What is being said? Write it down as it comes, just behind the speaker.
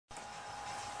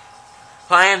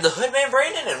I am the Hoodman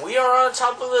Brandon, and we are on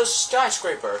top of the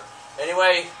skyscraper.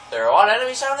 Anyway, there are a lot of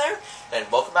enemies down there,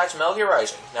 and welcome back to Metal Gear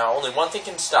Rising. Now, only one thing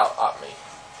can stop me.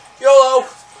 YOLO!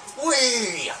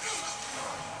 Whee!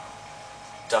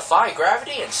 Defy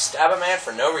gravity and stab a man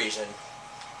for no reason.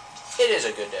 It is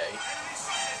a good day.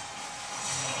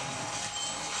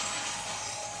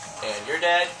 And you're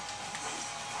dead.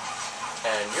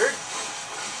 And you're...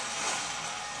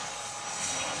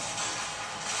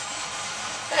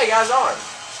 Hey, got his arm.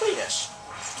 Sweetness.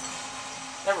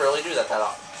 Never really do that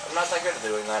often. I'm not that good at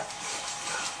doing that.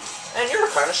 And you're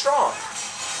kind of strong.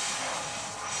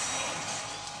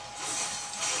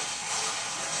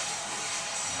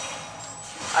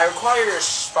 I require your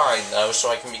spine, though, so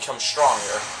I can become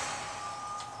stronger.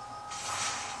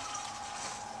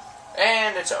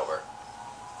 And it's over.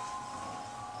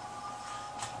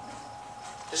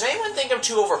 Does anyone think I'm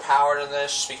too overpowered in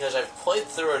this? Because I've played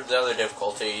through the other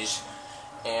difficulties,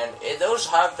 and those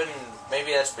have been...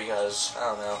 Maybe that's because... I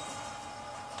don't know.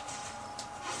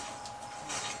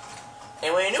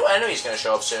 Anyway, a new enemy's going to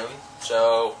show up soon,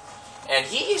 so... And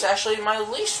he's actually my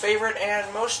least favorite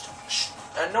and most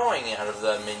annoying out of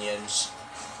the minions.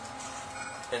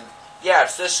 And yeah,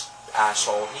 it's this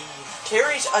asshole. He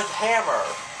carries a hammer,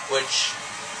 which,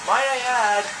 might I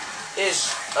add,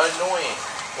 is annoying.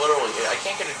 Literally, I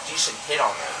can't get a decent hit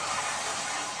on it.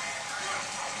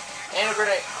 And a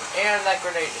grenade. And that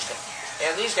grenade just hit.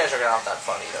 And these guys are not that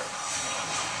fun either.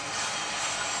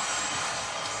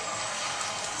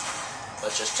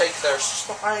 Let's just take their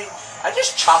spine. I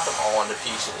just chopped them all into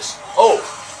pieces. Oh!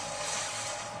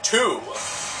 2.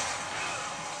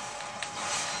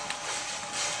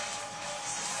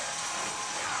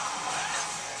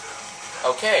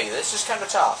 Okay, this is kind of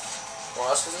tough. Well,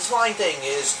 that's because this line thing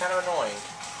is kind of annoying.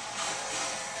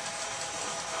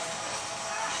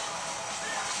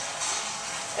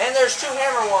 And there's 2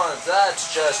 hammer ones.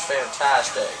 That's just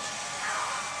fantastic.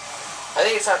 I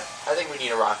think we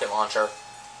need a rocket launcher.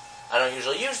 I don't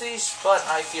usually use these, but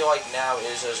I feel like now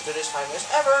is as good a time as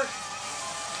ever.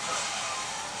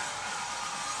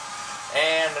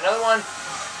 And another one.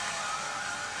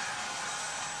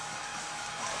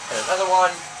 And another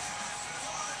one.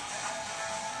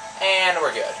 And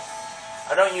we're good.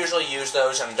 I don't usually use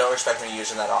those, and don't expect me to use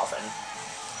them that often.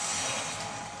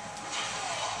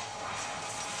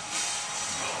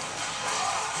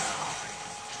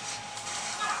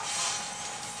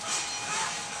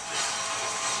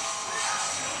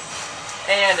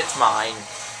 And it's mine.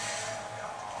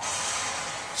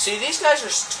 See, these guys are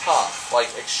tough, like,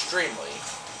 extremely.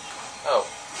 Oh.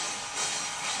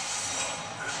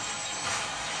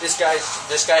 This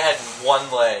guy had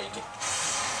 1 leg.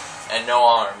 And no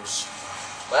arms.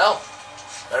 Well,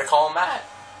 better call him Matt.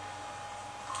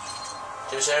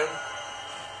 Too soon?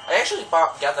 I actually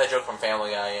got that joke from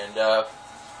Family Guy and,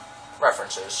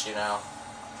 references, you know.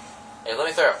 Hey, let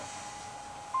me through.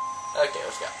 Okay,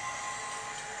 let's go.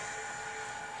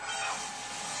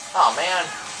 Oh man.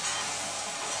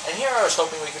 And here I was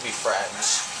hoping we could be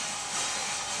friends.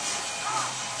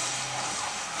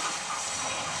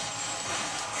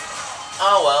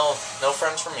 Oh well, no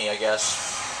friends for me, I guess.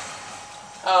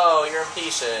 Oh, you're in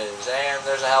pieces, and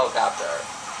there's a helicopter.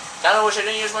 Kinda wish I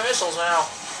didn't use my missiles now.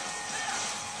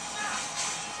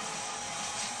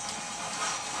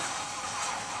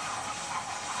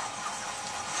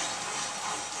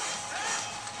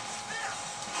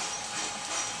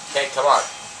 Okay, come on.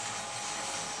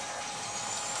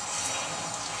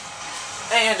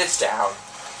 And it's down.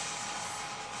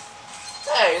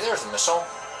 Hey, there's a missile.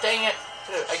 Dang it.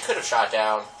 I could have shot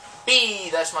down. B!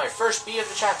 That's my first B of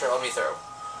the chapter. Let me through.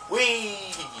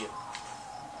 Whee!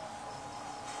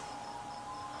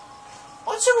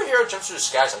 What superhero jumps through the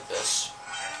skies like this?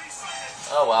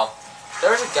 Oh well.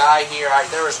 There's a guy here.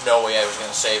 There was no way I was going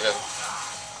to save him.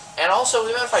 And also,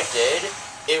 even if I did,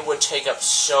 it would take up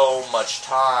so much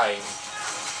time.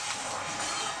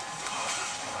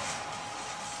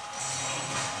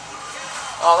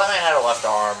 Oh, that man had a left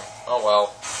arm. Oh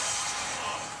well.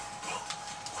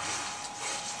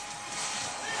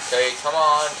 Okay, come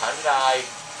on. Time to die.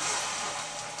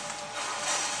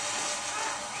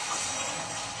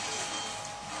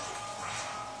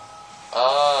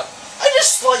 I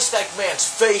just sliced that man's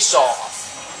face off.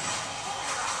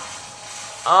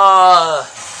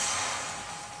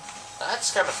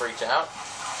 That's kind of freaked out.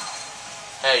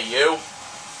 Hey, you.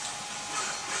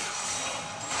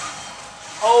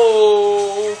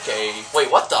 Okay.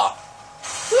 Wait, what the?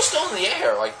 He was still in the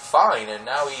air, like, fine, and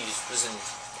now he was in,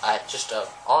 just a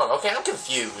arm. Okay, I'm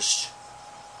confused.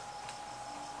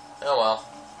 Oh, well.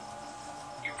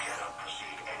 You cannot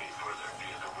proceed any further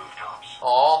via the rooftops.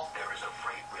 Aw. There is a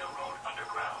freight railroad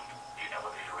underground. The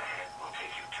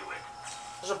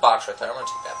There's a box right there. I'm gonna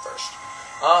take that first.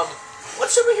 What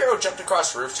superhero jumped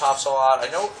across rooftops a lot? I'm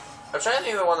trying to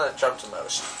think of the one that jumped the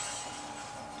most.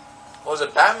 Was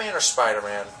it Batman or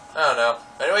Spider-Man? I don't know.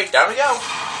 Anyway, down we go.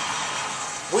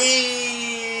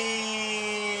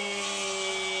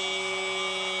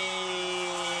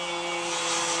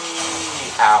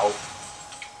 Ow.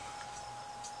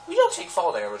 We don't take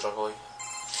fall damage, luckily.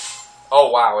 Oh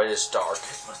wow, it is dark.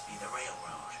 This must be the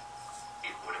railroad.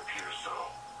 It would appear so.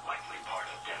 Likely part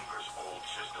of Denver's old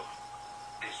system.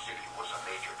 This city was a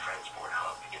major transport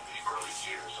hub in the early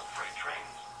years of freight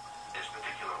trains. This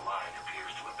particular line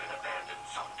appears to have been abandoned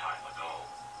some time ago.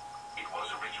 It was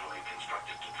originally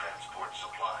constructed to transport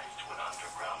supplies to an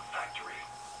underground factory.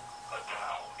 But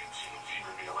now, it seems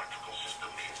even the electrical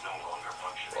system is no longer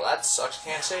functioning. Well, that sucks.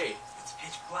 Can't see. It's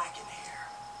pitch black in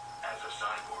here. As a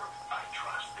cyborg, I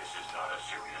trust this is not a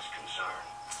serious concern.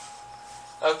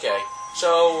 Okay,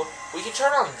 so we can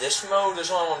turn on this mode.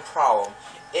 There's only one problem.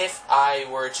 If I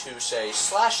were to say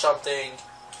slash something,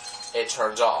 it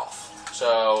turns off.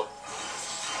 So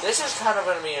this is kind of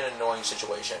going to be an annoying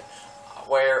situation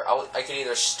where I could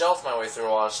either stealth my way through a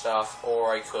lot of stuff,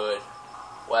 or I could,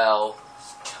 well,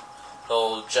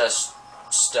 he'll just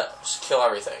kill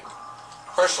everything.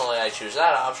 Personally, I choose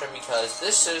that option because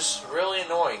this is really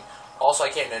annoying. Also, I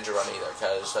can't ninja run either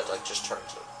because that just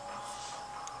turns it.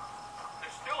 I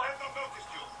still have not noticed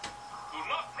you. Do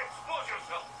not expose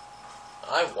yourself.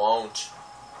 I won't.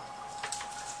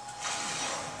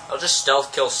 I'll just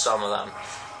stealth kill some of them.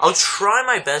 I'll try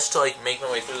my best to make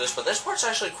my way through this, but this part's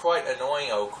actually quite annoying.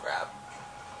 Oh crap!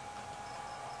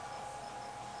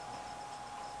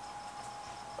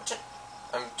 What's it?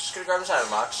 I'm just gonna grab this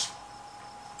item box.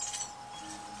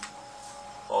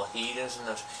 Well, he doesn't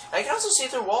know. I can also see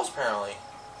through walls, apparently.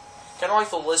 Kind of like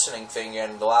the listening thing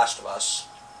in The Last of Us.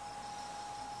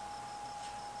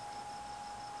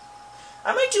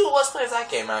 I might do a Let's Play of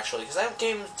that game, actually, because that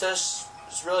game is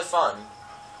really fun.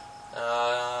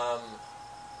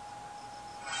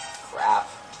 Crap.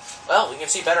 Well, we can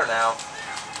see better now.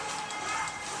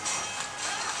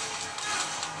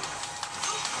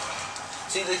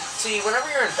 See, whenever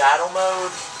you're in battle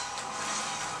mode,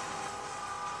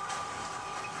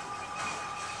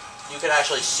 you can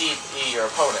actually see your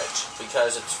opponent,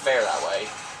 because it's fair that way.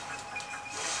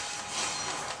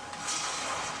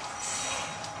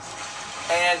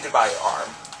 And goodbye, your arm.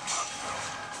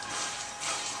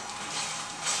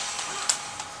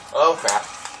 Oh, crap.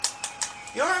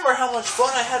 You remember how much fun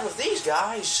I had with these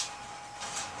guys?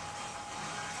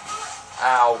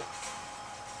 Ow.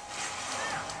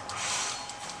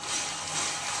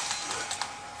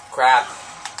 Crap.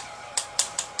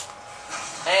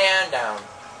 And down.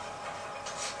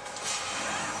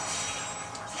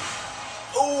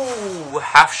 Ooh,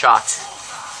 half shot.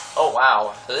 Oh,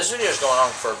 wow. So this video is going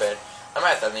on for a bit. I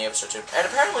might have to end the episode too. And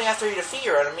apparently after you defeat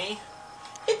your enemy,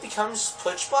 it becomes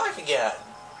pitch black again.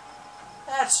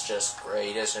 That's just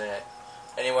great, isn't it?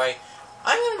 Anyway,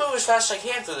 I'm going to move as fast as I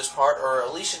can through this part, or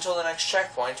at least until the next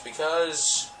checkpoint,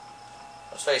 because,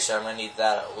 let's face it, I'm going to need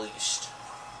that at least.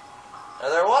 Now,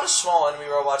 there are a lot of small enemy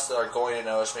robots that are going to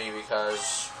notice me,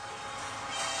 because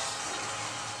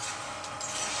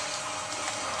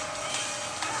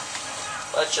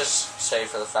let's just say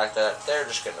for the fact that they're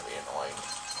just going to be annoying.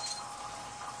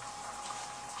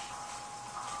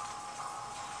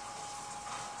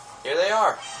 Here they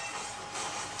are.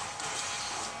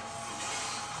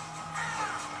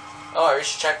 Oh, I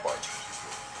reached a checkpoint.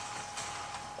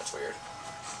 That's weird.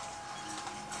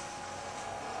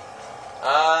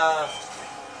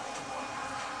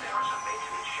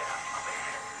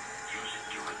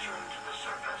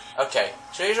 Okay,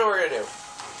 so here's what we're gonna do.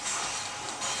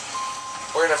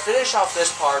 We're gonna finish off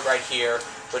this part right here,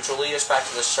 which will lead us back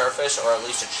to the surface, or at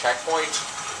least a checkpoint.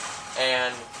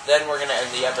 And then we're gonna end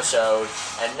the episode,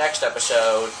 and next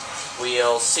episode,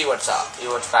 we'll see what's up, see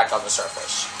what's back on the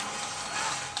surface.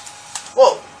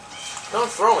 Whoa!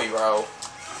 Don't throw me, bro.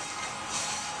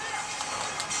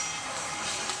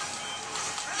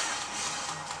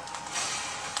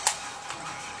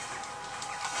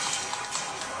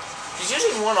 He's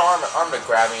using one arm to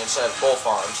grab me instead of both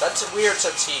arms. That's weird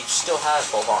since he still has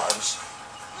both arms.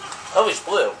 Oh, he's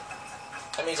blue.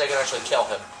 That means I can actually kill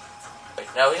him. Wait,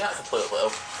 no, he's not completely blue.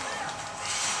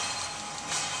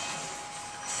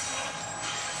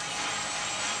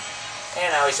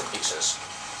 And now he's in pieces.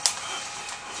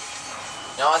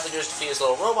 Now all I have to do is defeat his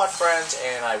little robot friends,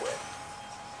 and I win.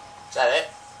 Is that it?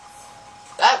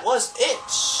 That was it!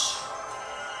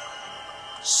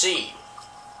 C.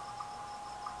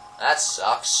 That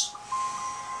sucks.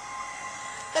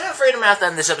 And I'm afraid I'm going to have to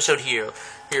end this episode here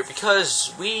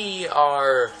because we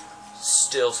are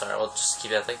Still, sorry, we'll just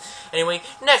keep that thing. Anyway,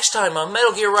 next time on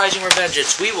Metal Gear Rising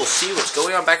Revengeance, we will see what's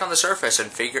going on back on the surface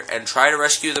and try to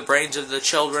rescue the brains of the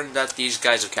children that these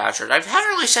guys have captured. I haven't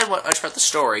really said much about the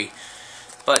story,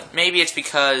 but maybe it's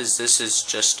because this is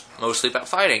just mostly about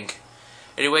fighting.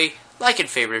 Anyway, like and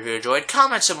favorite if you enjoyed,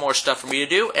 comment some more stuff for me to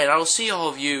do, and I will see all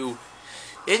of you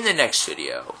in the next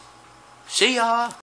video. See ya!